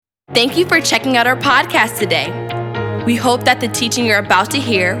Thank you for checking out our podcast today. We hope that the teaching you're about to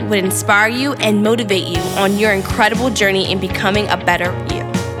hear would inspire you and motivate you on your incredible journey in becoming a better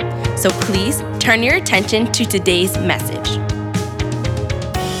you. So please turn your attention to today's message.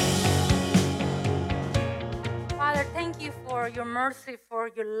 Father, thank you for your mercy, for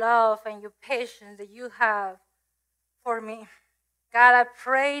your love and your patience that you have for me. God, I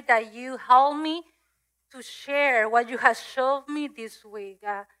pray that you help me to share what you have shown me this week.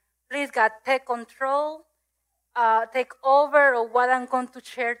 Please, God, take control, take over of what I'm going to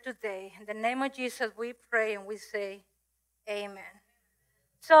share today. In the name of Jesus, we pray and we say, Amen.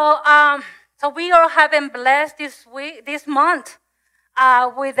 So we all have been blessed this month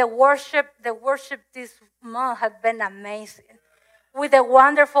with the worship. The worship this month has been amazing, with the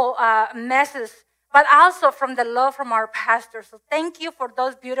wonderful message, but also from the love from our pastor. So thank you for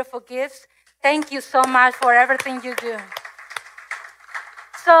those beautiful gifts. Thank you so much for everything you do.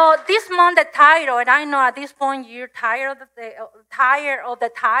 So this month, the title, and I know at this point you're tired of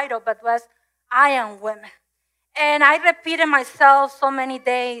the title, but was I Am Women. And I repeated myself so many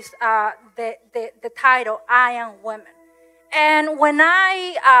days the title, I Am Women. And when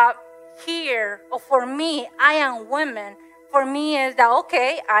I hear, or for me, I Am Women, for me is that,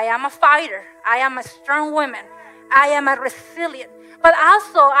 okay, I am a fighter. I am a strong woman. I am a resilient. But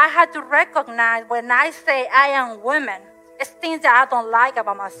also I had to recognize when I say I am women, it's things that I don't like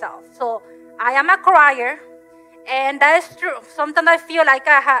about myself. So I am a crier, and that is true. Sometimes I feel like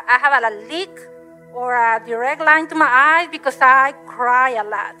I have a leak or a direct line to my eyes because I cry a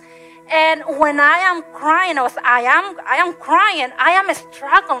lot. And when I am crying, or I am crying, I am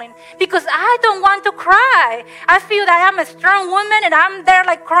struggling because I don't want to cry. I feel that I am a strong woman and I'm there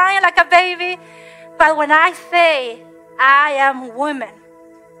like crying like a baby. But when I say I am woman,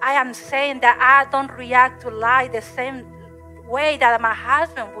 I am saying that I don't react to life the same way that my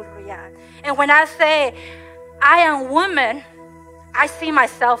husband would react. And when I say I am woman, I see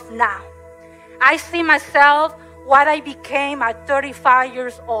myself now. I see myself what I became at 35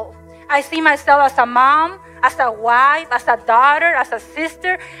 years old. I see myself as a mom, as a wife, as a daughter, as a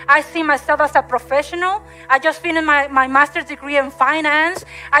sister. I see myself as a professional. I just finished my master's degree in finance.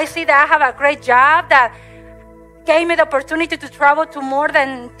 I see that I have a great job that gave me the opportunity to travel to more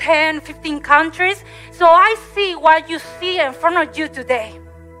than 10, 15 countries. So I see what you see in front of you today.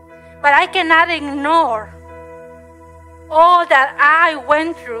 But I cannot ignore all that I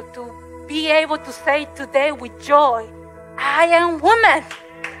went through to be able to say today with joy, I am woman.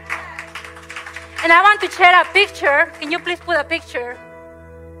 And I want to share a picture. Can you please put a picture?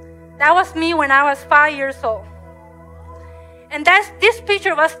 That was me when I was 5 years old. And this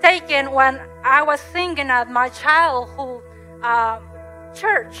picture was taken when I was singing at my childhood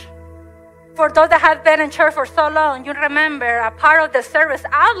church. For those that have been in church for so long, you remember a part of the service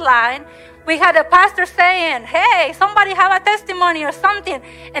outline, we had a pastor saying, hey, somebody have a testimony or something.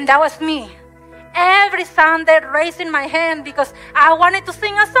 And that was me. Every Sunday raising my hand because I wanted to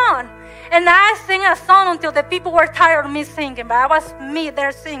sing a song. And I sang a song until the people were tired of me singing, but I was me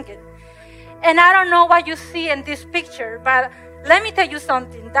there singing. And I don't know what you see in this picture, but let me tell you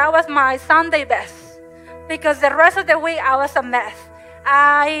something. That was my Sunday best. Because the rest of the week, I was a mess.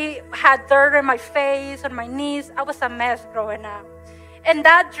 I had dirt on my face, on my knees. I was a mess growing up. And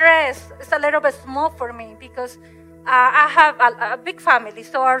that dress is a little bit small for me because I have a big family.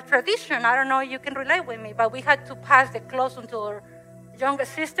 So our tradition, I don't know if you can relate with me, but we had to pass the clothes onto our younger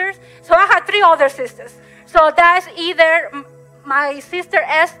sisters. So I had 3 older sisters. So that's either my sister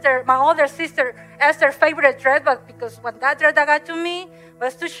Esther, my older sister Esther's favorite dress, but because when that dress that got to me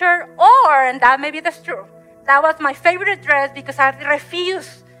was too short, or, and that maybe that's true, that was my favorite dress because I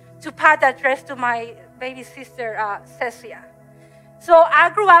refused to pass that dress to my baby sister Cecia. So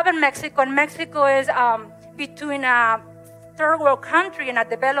I grew up in Mexico, and Mexico is between a third world country and a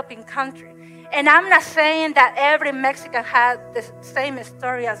developing country. And I'm not saying that every Mexican has the same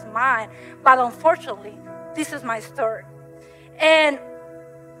story as mine, but unfortunately, this is my story. And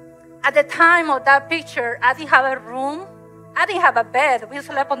at the time of that picture, I didn't have a room. I didn't have a bed. We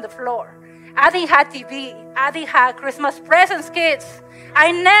slept on the floor. I didn't have TV. I didn't have Christmas presents, kids.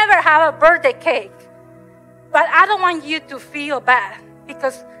 I never have a birthday cake. But I don't want you to feel bad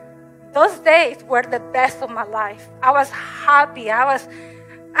because those days were the best of my life. I was happy. I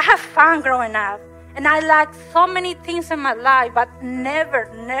had fun growing up. And I lacked so many things in my life, but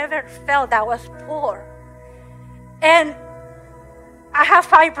never felt that I was poor. And I have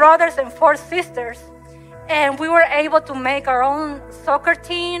 5 brothers and 4 sisters. And we were able to make our own soccer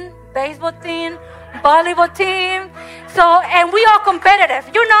team, baseball team, volleyball team. So, and we all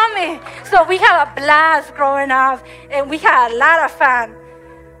competitive, you know me. So we had a blast growing up, and we had a lot of fun.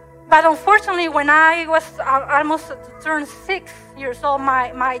 But unfortunately, when I was almost to turn 6 years old,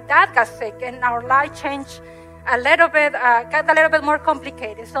 my dad got sick, and our life changed a little bit, got a little bit more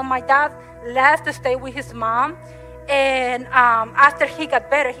complicated. So my dad left to stay with his mom. And after he got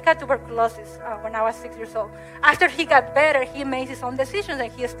better, he got tuberculosis when I was 6 years old. After he got better, he made his own decisions, and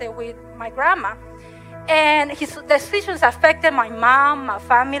he stayed with my grandma. And his decisions affected my mom, my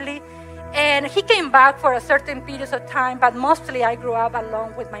family. And he came back for a certain period of time, but mostly I grew up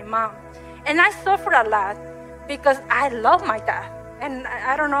alone with my mom. And I suffered a lot because I love my dad. And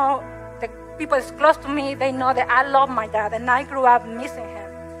I don't know, the people that's close to me, they know that I love my dad, and I grew up missing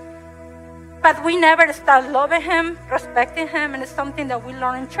him. But we never stopped loving him, respecting him, and it's something that we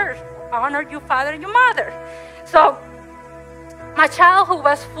learn in church. Honor your father and your mother. So my childhood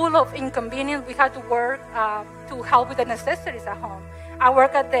was full of inconvenience. We had to work to help with the necessities at home. I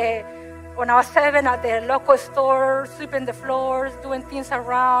worked when I was 7 at the local store, sweeping the floors, doing things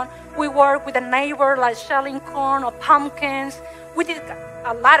around. We worked with a neighbor, like shelling corn or pumpkins. We did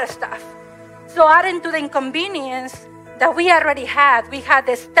a lot of stuff. So adding to the inconvenience that we already had, we had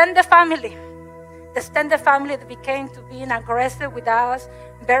the extended family. The extended family that became to being aggressive with us,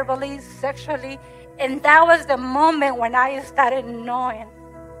 verbally, sexually. And that was the moment when I started knowing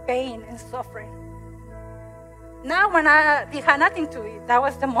pain and suffering. Not when I had nothing to eat. That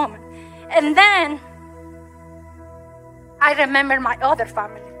was the moment. And then I remember my other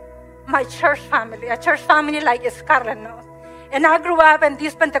family, my church family, a church family like Scarlet knows. And I grew up in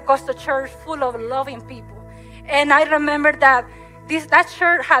this Pentecostal church full of loving people. And I remember that that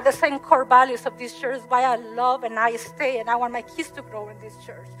church had the same core values of this church, why I love and I stay, and I want my kids to grow in this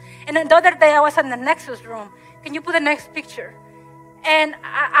church. And then the other day I was in the Nexus room. Can you put the next picture? And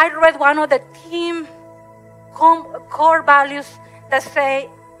I read one of the team core values that say,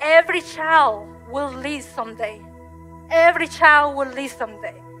 every child will lead someday. Every child will lead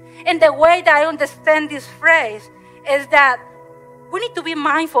someday. And the way that I understand this phrase is that we need to be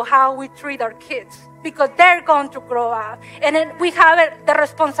mindful how we treat our kids, because they're going to grow up. And then we have the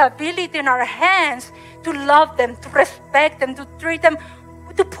responsibility in our hands to love them, to respect them, to treat them,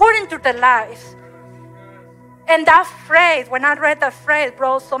 to pour into their lives. And that phrase, when I read that phrase,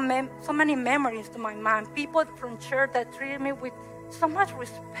 brought so many memories to my mind. People from church that treated me with so much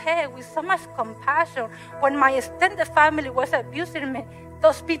respect, with so much compassion. When my extended family was abusing me,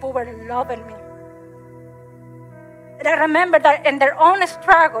 those people were loving me. And I remember that in their own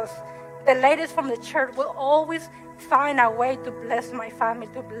struggles, the ladies from the church will always find a way to bless my family,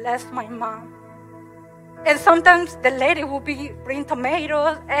 to bless my mom. And sometimes the lady will bring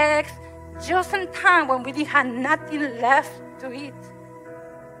tomatoes, eggs, just in time when we didn't have nothing left to eat.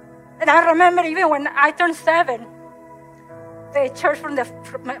 And I remember even when I turned 7, the church from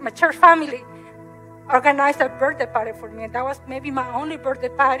my church family organized a birthday party for me. And that was maybe my only birthday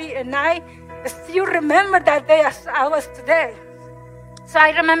party. And I still remember that day as I was today. So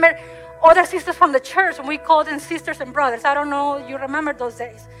I remember other sisters from the church, and we called them sisters and brothers. I don't know, you remember those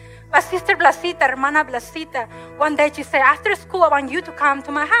days. But Sister Blasita, Hermana Blasita, one day she said, after school, I want you to come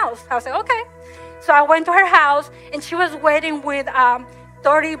to my house. I was like, okay. So I went to her house, and she was waiting with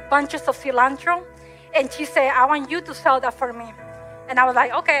 30 bunches of cilantro. And she said, I want you to sell that for me. And I was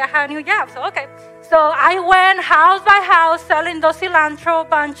like, okay, I have a new job, so okay. So I went house by house selling those cilantro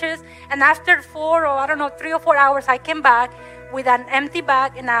bunches. And after 3 or 4 hours, I came back with an empty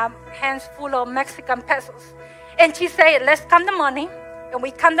bag and a hands full of Mexican pesos. And she said, let's count the money. And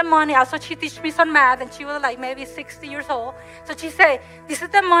we count the money. Also, she teach me some math, and she was like maybe 60 years old. So she said, this is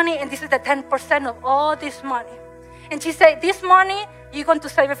the money, and this is the 10% of all this money. And she said, this money, you're going to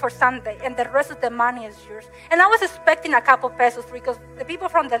save it for Sunday, and the rest of the money is yours. And I was expecting a couple pesos, because the people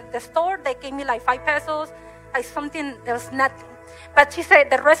from the store, they gave me like 5 pesos, like something, there was nothing. But she said,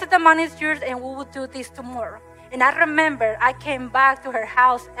 the rest of the money is yours, and we will do this tomorrow. And I remember I came back to her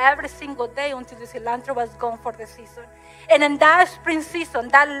house every single day until the cilantro was gone for the season. And in that spring season,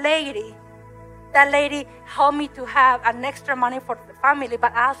 that lady helped me to have an extra money for the family,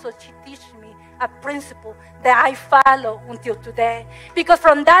 but also she teach me a principle that I follow until today. Because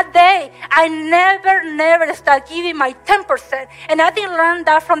from that day, I never start giving my 10%. And I didn't learn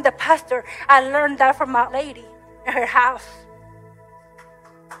that from the pastor. I learned that from my lady in her house.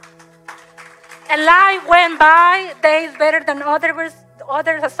 And life went by, days better than others.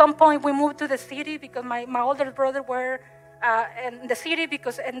 At some point, we moved to the city because my older brother were in the city,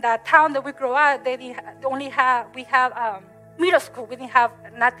 because in the town that we grew up, we have middle school. We didn't have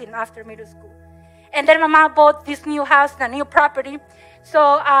nothing after middle school. And then my mom bought this new house and a new property.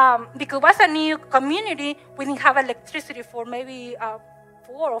 So because it was a new community, we didn't have electricity for maybe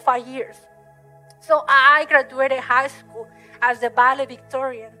 4 or 5 years. So I graduated high school as the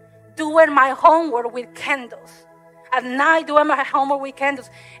valedictorian doing my homework with candles. At night, doing my homework with candles.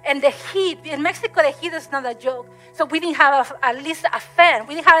 And the heat, in Mexico, the heat is not a joke. So we didn't have at least a fan.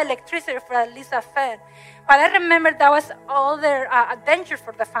 We didn't have electricity for at least a fan. But I remember that was other adventure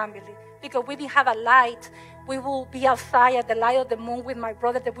for the family because we didn't have a light. We will be outside at the light of the moon with my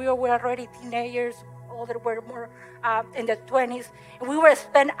brother. That we were already teenagers. Older were more in their 20s. And we would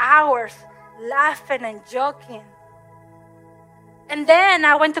spend hours laughing and joking. And then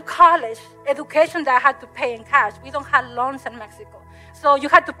I went to college, education that I had to pay in cash. We don't have loans in Mexico. So you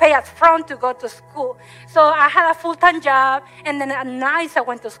had to pay up front to go to school. So I had a full-time job, and then at night I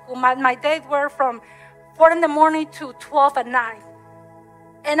went to school. My days were from 4 in the morning to 12 at night.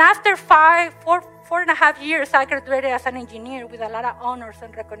 And after four and a half years, I graduated as an engineer with a lot of honors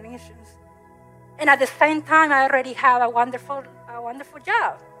and recognitions. And at the same time, I already have a wonderful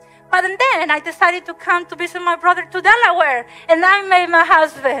job. But then I decided to come to visit my brother to Delaware, and I met my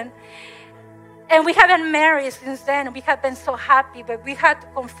husband. And we haven't married since then. We have been so happy, but we had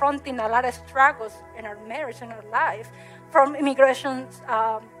confronting a lot of struggles in our marriage and our life, from immigration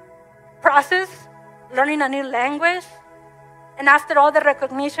process, learning a new language. And after all the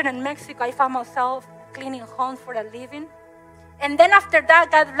recognition in Mexico, I found myself cleaning homes for a living. And then after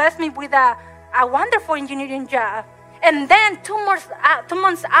that, God blessed me with a wonderful engineering job. And then 2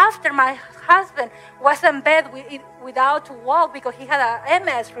 months after, my husband was in bed without to walk because he had a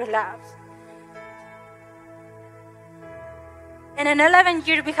MS relapse. And in 11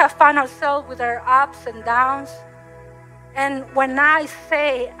 years, we have found ourselves with our ups and downs. And when I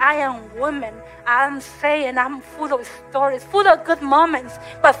say I am woman, I'm saying I'm full of stories, full of good moments,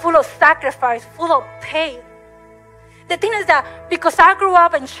 but full of sacrifice, full of pain. The thing is that because I grew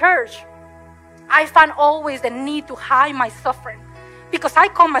up in church, I found always the need to hide my suffering because I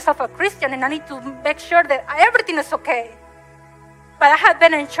call myself a Christian and I need to make sure that everything is okay. But I have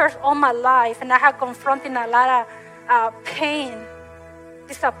been in church all my life and I have confronted a lot of pain,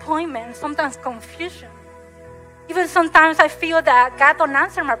 disappointment, sometimes confusion. Even sometimes I feel that God don't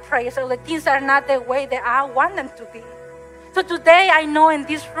answer my prayers or the things are not the way that I want them to be. So today I know in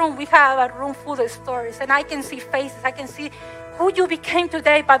this room we have a room full of stories and I can see faces, I can see who you became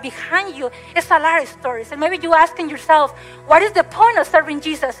today, but behind you is a lot of stories. And maybe you're asking yourself, what is the point of serving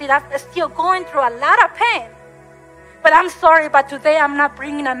Jesus if I'm still going through a lot of pain? But I'm sorry, but today I'm not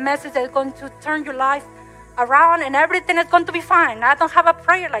bringing a message that's going to turn your life around and everything is going to be fine. I don't have a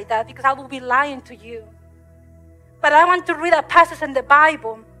prayer like that because I will be lying to you. But I want to read a passage in the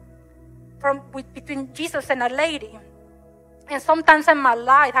Bible between Jesus and a lady. And sometimes in my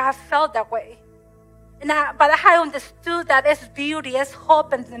life, I have felt that way. But I have understood that there's beauty, there's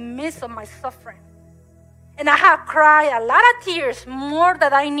hope in the midst of my suffering. And I have cried a lot of tears, more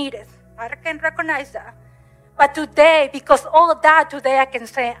than I needed. I can recognize that. But today, because all of that, today I can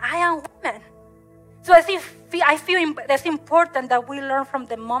say, I am woman. So I feel it's important that we learn from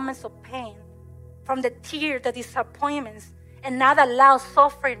the moments of pain, from the tears, the disappointments, and not allow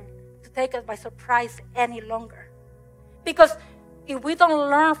suffering to take us by surprise any longer. Because if we don't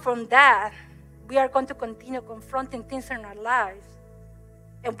learn from that, we are going to continue confronting things in our lives.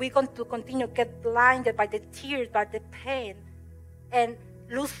 And we're going to continue to get blinded by the tears, by the pain, and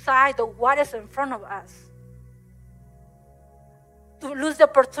lose sight of what is in front of us. To lose the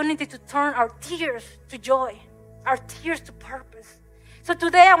opportunity to turn our tears to joy, our tears to purpose. So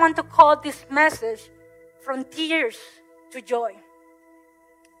today I want to call this message From Tears to Joy.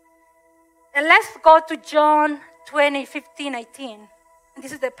 And let's go to John 20:15-18. And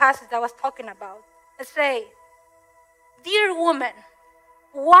this is the passage that I was talking about. It says, "Dear woman,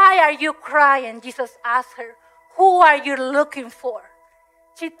 why are you crying?" Jesus asked her. "Who are you looking for?"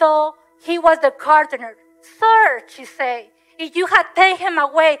 She thought he was the gardener. "Sir," she said, "if you had taken him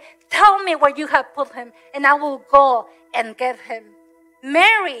away, tell me where you had put him, and I will go and get him."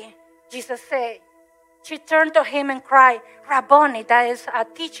 "Mary," Jesus said. She turned to him and cried, "Rabboni," that is a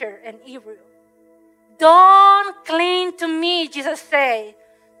teacher in Hebrew. "Don't cling to me," Jesus said.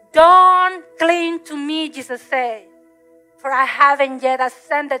 "Don't cling to me," Jesus said. "For I haven't yet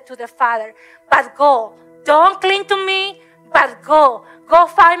ascended to the Father. But go. Don't cling to me, but go. Go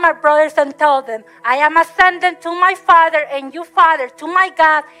find my brothers and tell them, I am ascending to my Father and you Father, to my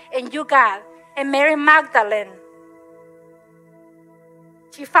God and you God." And Mary Magdalene,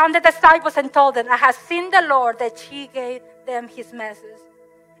 she found the disciples and told them, "I have seen the Lord," that she gave them his message.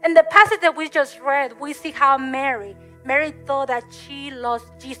 In the passage that we just read, we see how Mary thought that she lost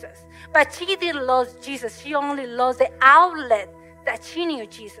Jesus. But she didn't lose Jesus. She only lost the outlet that she knew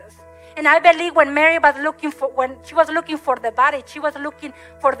Jesus. And I believe when she was looking for the body, she was looking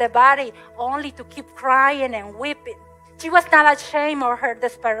for the body only to keep crying and weeping. She was not ashamed of her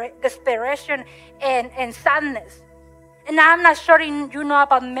desperation and sadness. And I'm not sure you know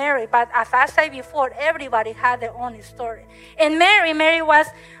about Mary, but as I said before, everybody had their own story. And Mary was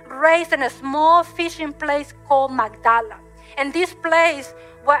raised in a small fishing place called Magdala. And this place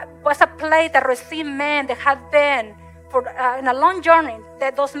was a place that received men that had been in a long journey,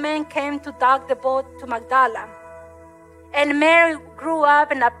 that those men came to dock the boat to Magdala. And Mary grew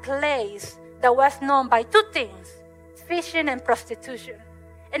up in a place that was known by two things, fishing and prostitution.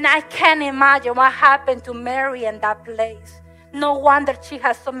 And I can't imagine what happened to Mary in that place. No wonder she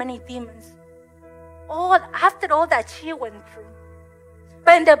has so many demons. After all that she went through.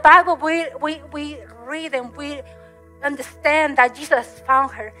 But in the Bible, we read and we understand that Jesus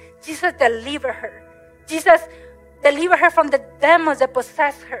found her. Jesus delivered her. Jesus delivered her from the demons that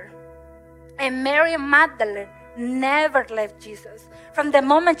possessed her. And Mary Magdalene never left Jesus. From the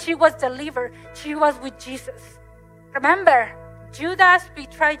moment she was delivered, she was with Jesus. Remember, Judas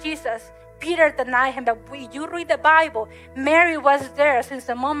betrayed Jesus. Peter denied him. But when you read the Bible, Mary was there since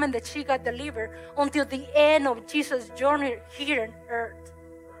the moment that she got delivered until the end of Jesus' journey here on earth.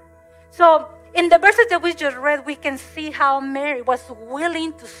 So in the verses that we just read, we can see how Mary was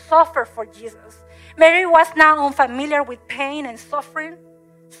willing to suffer for Jesus. Mary was not unfamiliar with pain and suffering.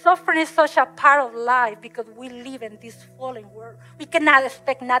 Suffering is such a part of life because we live in this fallen world. We cannot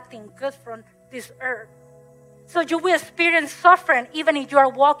expect nothing good from this earth. So you will experience suffering even if you are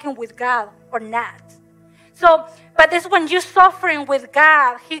walking with God or not. But it's when you're suffering with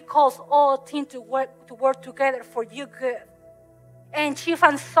God, He calls all things to work together for you good. And she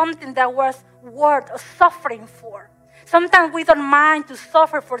found something that was worth suffering for. Sometimes we don't mind to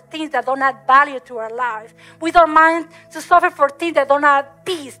suffer for things that don't add value to our lives. We don't mind to suffer for things that don't add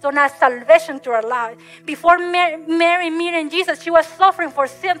peace, don't add salvation to our lives. Before Mary meeting Jesus, she was suffering for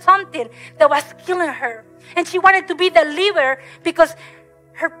something that was killing her. And she wanted to be delivered because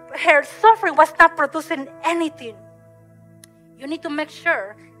her suffering was not producing anything. You need to make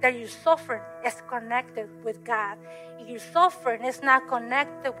sure that your suffering is connected with God. If your suffering is not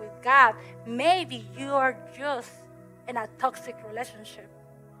connected with God, maybe you are just in a toxic relationship.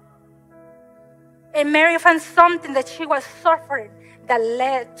 And Mary found something that she was suffering that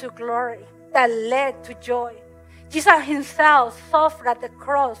led to glory, that led to joy. Jesus himself suffered at the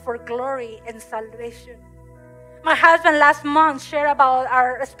cross for glory and salvation. My husband last month shared about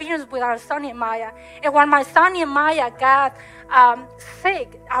our experience with our son Nehemiah. And when my son Nehemiah got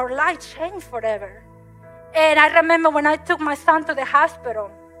sick, our life changed forever. And I remember when I took my son to the hospital,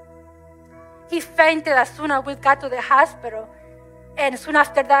 he fainted as soon as we got to the hospital. And soon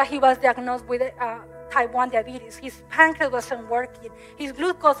after that, he was diagnosed with type 1 diabetes. His pancreas wasn't working. His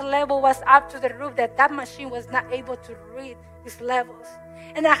glucose level was up to the roof that machine was not able to read his levels.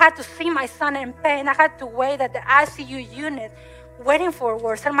 And I had to see my son in pain. I had to wait at the ICU unit waiting for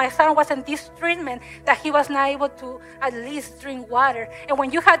words. And my son was in this treatment that he was not able to at least drink water. And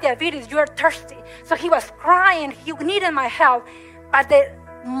when you have diabetes, you are thirsty. So he was crying. He needed my help. But the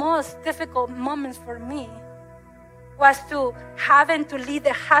most difficult moments for me was to having to leave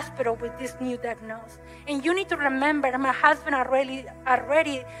the hospital with this new diagnosis. And you need to remember, my husband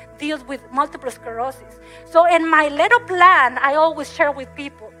already deals with multiple sclerosis. So in my little plan, I always share with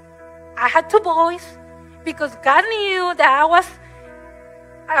people, I had 2 boys because God knew that I was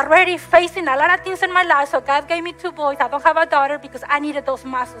already facing a lot of things in my life. So God gave me 2 boys. I don't have a daughter because I needed those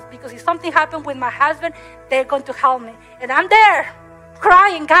muscles. Because if something happened with my husband, they're going to help me. And I'm there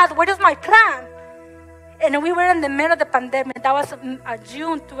crying, God, what is my plan? And we were in the middle of the pandemic. That was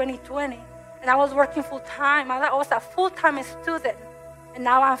June 2020. And I was working full-time. I was a full-time student. And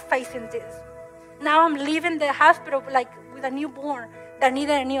now I'm facing this. Now I'm leaving the hospital like with a newborn that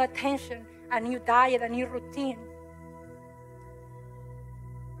needed a new attention, a new diet, a new routine.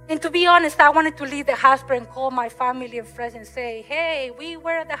 And to be honest, I wanted to leave the hospital and call my family and friends and say, hey, we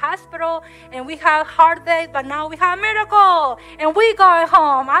were at the hospital and we had hard days, but now we have a miracle and we going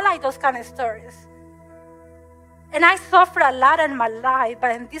home. I like those kind of stories. And I suffered a lot in my life,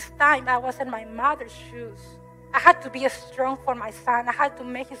 but in this time, I was in my mother's shoes. I had to be strong for my son. I had to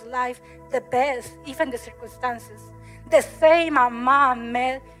make his life the best, even the circumstances. The same my mom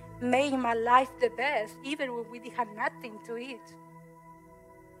made my life the best, even when we had nothing to eat.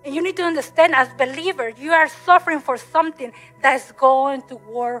 And you need to understand, as believers, you are suffering for something that's going to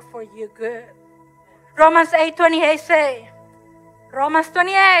work for you good. Romans 8:28 says, Romans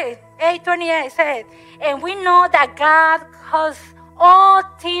 8:28 said, and we know that God causes all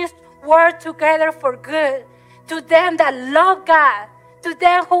things work together for good to them that love God, to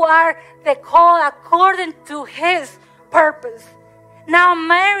them who are the called according to His purpose. Now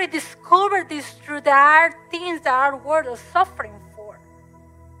Mary discovered this truth. There are things that are worth suffering for.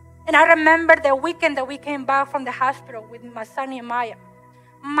 And I remember the weekend that we came back from the hospital with my son Nehemiah.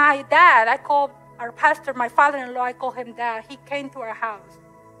 My dad, I called our pastor, my father-in-law, I call him dad. He came to our house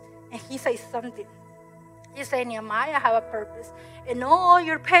and he said something. He said, Nehemiah have a purpose. And all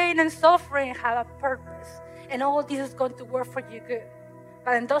your pain and suffering have a purpose. And all this is going to work for you good.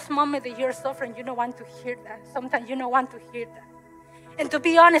 But in those moments that you're suffering, you don't want to hear that. Sometimes you don't want to hear that. And to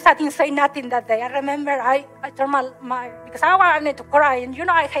be honest, I didn't say nothing that day. I remember I told because I wanted to cry. And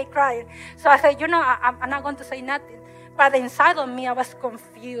I hate crying. So I said, I'm not going to say nothing. But inside of me, I was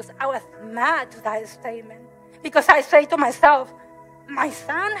confused. I was mad to that statement. Because I say to myself, my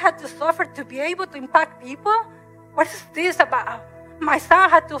son had to suffer to be able to impact people? What is this about? My son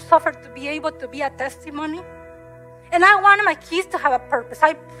had to suffer to be able to be a testimony? And I wanted my kids to have a purpose.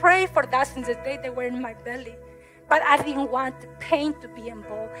 I prayed for that since the day they were in my belly. But I didn't want the pain to be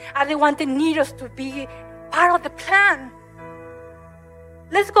involved. I didn't want the needles to be part of the plan.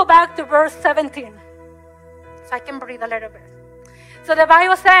 Let's go back to verse 17. So I can breathe a little bit. So the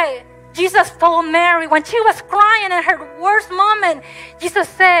Bible says, Jesus told Mary, when she was crying in her worst moment, Jesus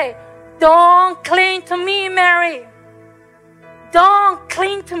said, don't cling to me, Mary. Don't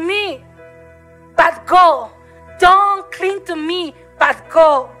cling to me, but go. Don't cling to me, but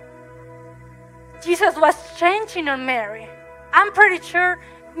go. Jesus was changing on Mary. I'm pretty sure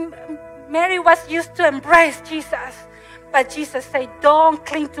Mary was used to embrace Jesus. But Jesus said, don't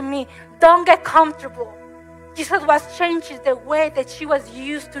cling to me. Don't get comfortable. Jesus was changing the way that she was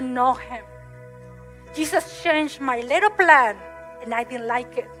used to know him. Jesus changed my little plan, and I didn't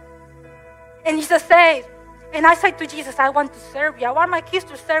like it. And Jesus said, and I said to Jesus, I want to serve you. I want my kids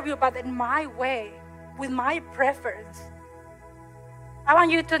to serve you, but in my way, with my preference. I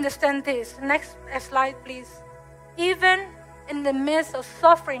want you to understand this. Next slide, please. Even in the midst of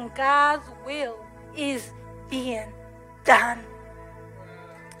suffering, God's will is being done.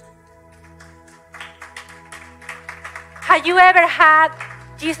 Have you ever had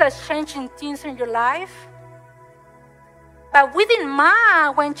Jesus changing things in your life? But we didn't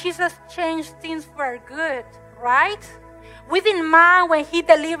mind when Jesus changed things for our good, right? We didn't mind when he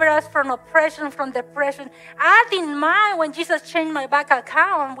delivered us from oppression, from depression. I didn't mind when Jesus changed my bank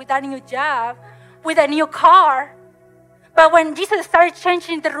account with a new job, with a new car. But when Jesus started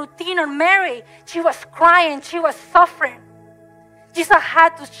changing the routine on Mary, she was crying, she was suffering. Jesus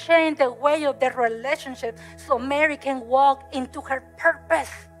had to change the way of the relationship so Mary can walk into her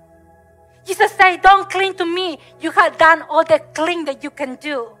purpose. Jesus said, don't cling to me. You have done all the cling that you can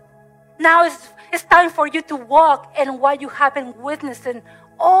do. Now it's time for you to walk in what you have been witnessing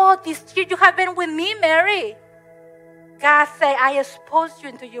all this year. You have been with me, Mary. God said, I exposed you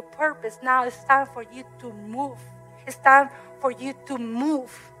into your purpose. Now it's time for you to move. It's time for you to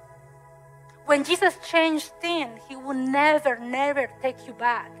move. When Jesus changed things, he will never, never take you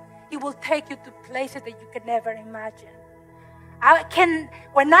back. He will take you to places that you can never imagine.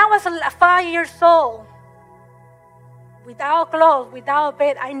 When I was 5 years old, without clothes, without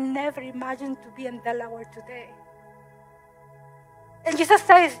bed, I never imagined to be in Delaware today. And Jesus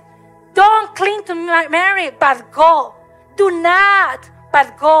says, don't cling to Mary, but go. Do not,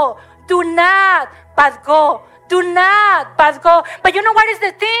 but go. Do not, but go. Do not, but go. But you know what is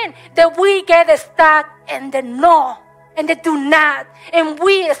the thing? That we get stuck in the no and the do not. And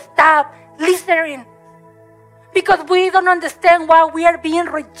we stop listening. Because we don't understand why we are being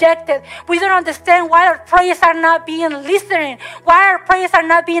rejected. We don't understand why our prayers are not being listened. Why our prayers are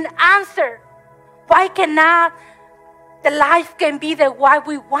not being answered. Why cannot the life can be the way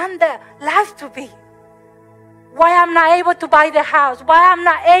we want the life to be? Why I'm not able to buy the house? Why I'm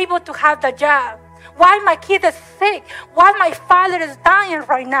not able to have the job? Why my kid is sick? Why my father is dying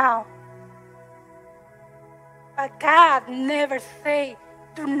right now? But God never say,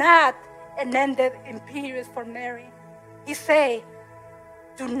 do not, and ended in periods for Mary. He said,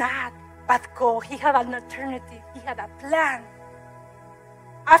 do not, but go. He had an alternative. He had a plan.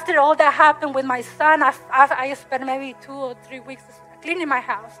 After all that happened with my son, I spent maybe 2 or 3 weeks cleaning my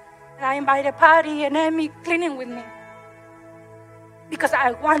house. And I invited Patty and Amy cleaning with me. Because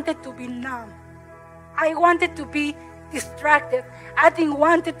I wanted to be numb. I wanted to be distracted. I didn't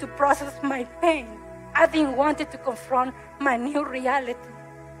want to process my pain. I didn't want to confront my new reality.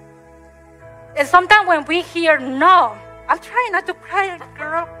 And sometimes when we hear no, I'm trying not to cry,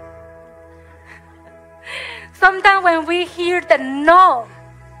 girl. Sometimes when we hear the no,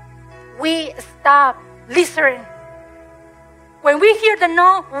 we stop listening. When we hear the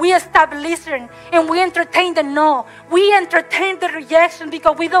no, we stop listening and we entertain the no. We entertain the rejection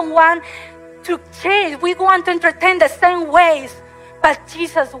because we don't want to change. We want to entertain the same ways. But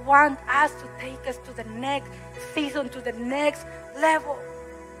Jesus wants us to take us to the next season, to the next level.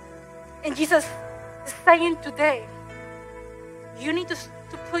 And Jesus is saying today, you need to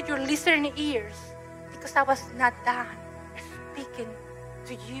put your listening ears, because I was not done speaking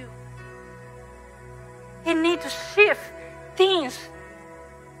to you. He needs to shift things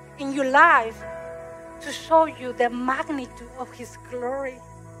in your life to show you the magnitude of His glory.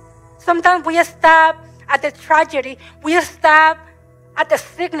 Sometimes we stop at the tragedy. We stop at the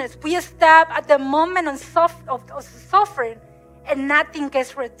sickness. We stop at the moment of suffering, and nothing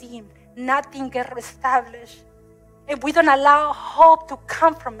gets redeemed. Nothing gets reestablished. And we don't allow hope to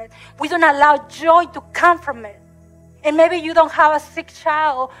come from it. We don't allow joy to come from it. And maybe you don't have a sick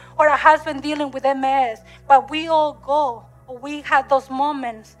child or a husband dealing with MS, but we all go, or we have those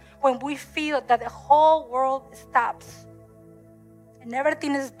moments when we feel that the whole world stops and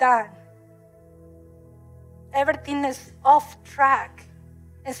everything is done. Everything is off track.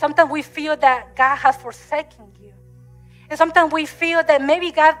 And sometimes we feel that God has forsaken you. And sometimes we feel that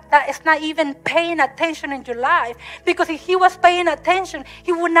maybe God that is not even paying attention in your life, because if He was paying attention,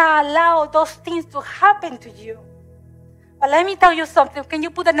 He would not allow those things to happen to you. But let me tell you something. Can you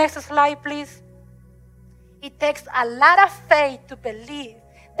put the next slide, please? It takes a lot of faith to believe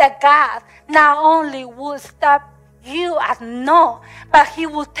that God not only will stop you at no, but He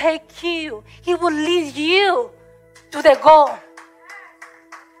will take you. He will lead you to the goal.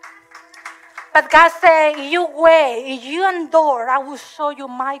 But God said, if you wait, if you endure, I will show you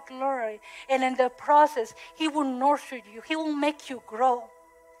my glory. And in the process, He will nurture you. He will make you grow.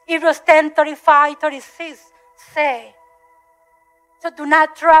 Hebrews 10:35-36 say, so do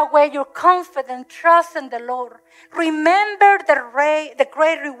not throw away your confident trust in the Lord. Remember the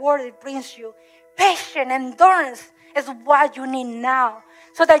great reward it brings you. Patience, endurance is what you need now,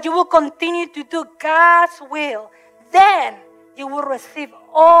 so that you will continue to do God's will. Then you will receive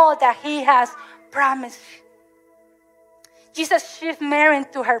all that He has promised. Jesus shifted Mary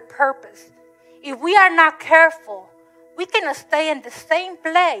into her purpose. If we are not careful, we can stay in the same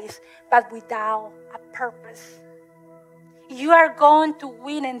place, but without a purpose. You are going to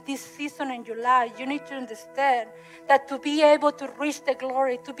win in this season in your life. You need to understand that to be able to reach the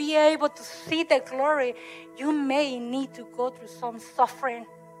glory, to be able to see the glory, you may need to go through some suffering.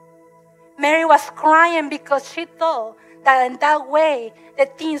 Mary was crying because she thought that in that way the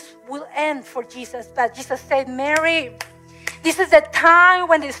things will end for Jesus. But Jesus said, Mary, this is the time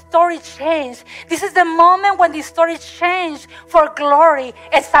when the story changed. This is the moment when the story changed for glory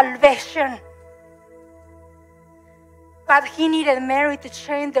and salvation. But He needed Mary to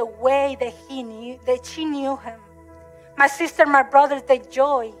change the way that she knew Him. My sister, my brothers, the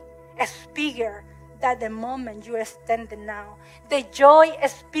joy is bigger than the moment you are standing now. The joy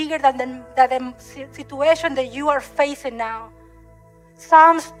is bigger than the situation that you are facing now.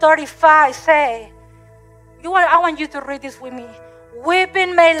 Psalms 35 say, I want you to read this with me.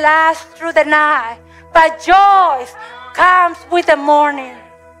 Weeping may last through the night, but joy comes with the morning.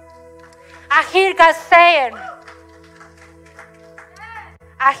 I hear God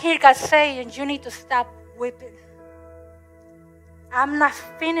saying, you need to stop weeping. I'm not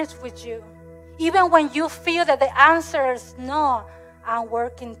finished with you. Even when you feel that the answer is no, I'm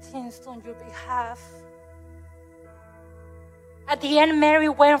working things on your behalf. At the end, Mary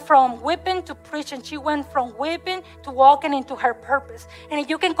went from weeping to preaching. She went from weeping to walking into her purpose. And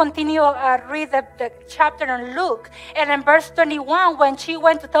you can continue read the chapter in Luke. And in verse 21, when she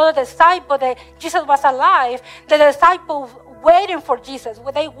went to tell the disciples that Jesus was alive, the disciples waiting for Jesus.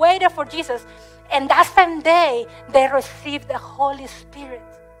 They waited for Jesus. And that same day, they received the Holy Spirit.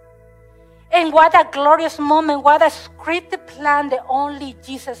 And what a glorious moment, what a scripted plan that only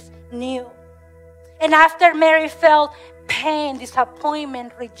Jesus knew. And after Mary felt pain,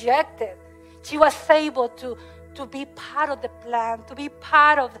 disappointment, rejected, she was able to be part of the plan,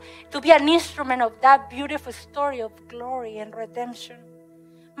 to be an instrument of that beautiful story of glory and redemption.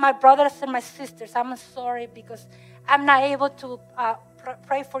 My brothers and my sisters, I'm sorry because I'm not able to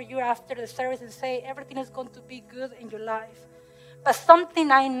pray for you after the service and say everything is going to be good in your life. But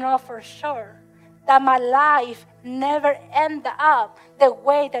something I know for sure, that my life never ended up the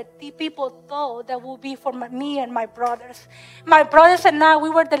way that the people thought that would be for me and my brothers. My brothers and I,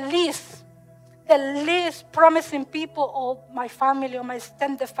 we were the least promising people of my family, or my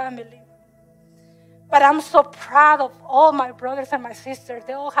extended family. But I'm so proud of all my brothers and my sisters.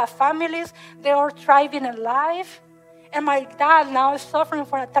 They all have families. They're all thriving in life. And my dad now is suffering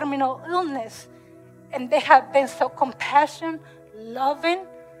from a terminal illness. And they have been so compassionate, loving,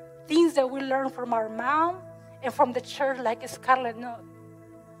 things that we learned from our mom and from the church, like Scarlett knows.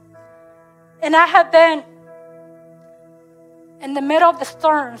 And I have been In the middle of the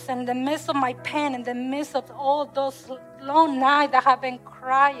storms, in the midst of my pain, in the midst of all those long nights that I've been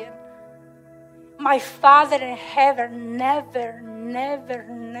crying, my Father in heaven never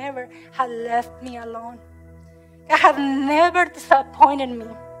had left me alone. God had never disappointed me.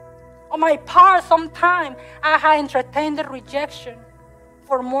 On my part, sometimes I had entertained the rejection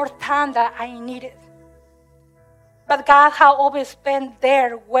for more time than I needed. But God had always been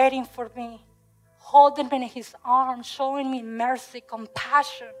there waiting for me, holding me in his arms, showing me mercy,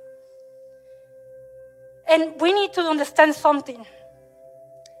 compassion. And we need to understand something.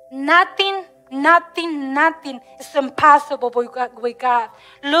 Nothing is impossible with God.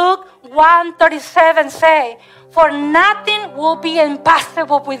 Luke 1:37 say, for nothing will be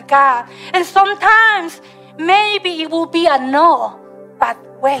impossible with God. And sometimes maybe it will be a no, but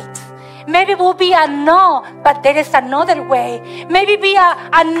wait. Maybe it will be a no, but there is another way. Maybe be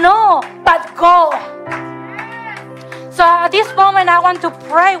a no, but go. So at this moment, I want to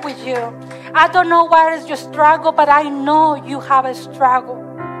pray with you. I don't know what is your struggle, but I know you have a struggle.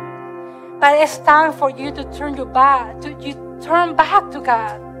 But it's time for you to turn back to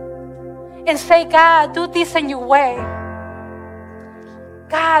God and say, God, do this in your way.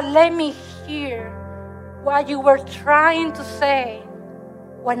 God, let me hear what you were trying to say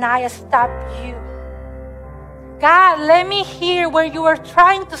when I stopped you. God, let me hear what you were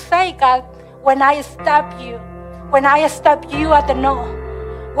trying to say, God, when I stopped you. When I stopped you at the no.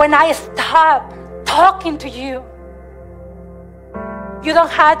 When I stopped talking to you. You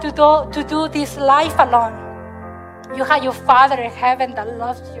don't have to do this life alone. You have your Father in heaven that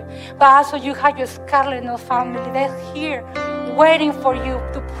loves you. But also you have your Scarlet Note family that's here waiting for you,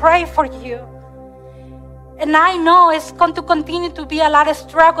 to pray for you. And I know it's going to continue to be a lot of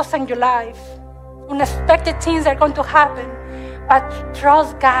struggles in your life. Unexpected things are going to happen. But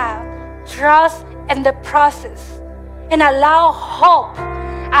trust God. Trust in the process. And allow hope.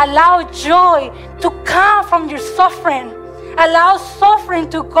 Allow joy to come from your suffering. Allow suffering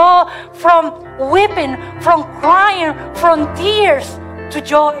to go from weeping, from crying, from tears to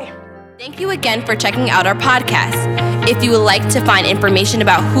joy. Thank you again for checking out our podcast. If you would like to find information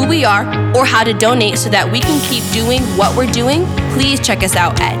about who we are or how to donate so that we can keep doing what we're doing, please check us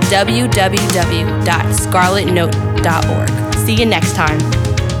out at www.scarletnote.org. See you next time.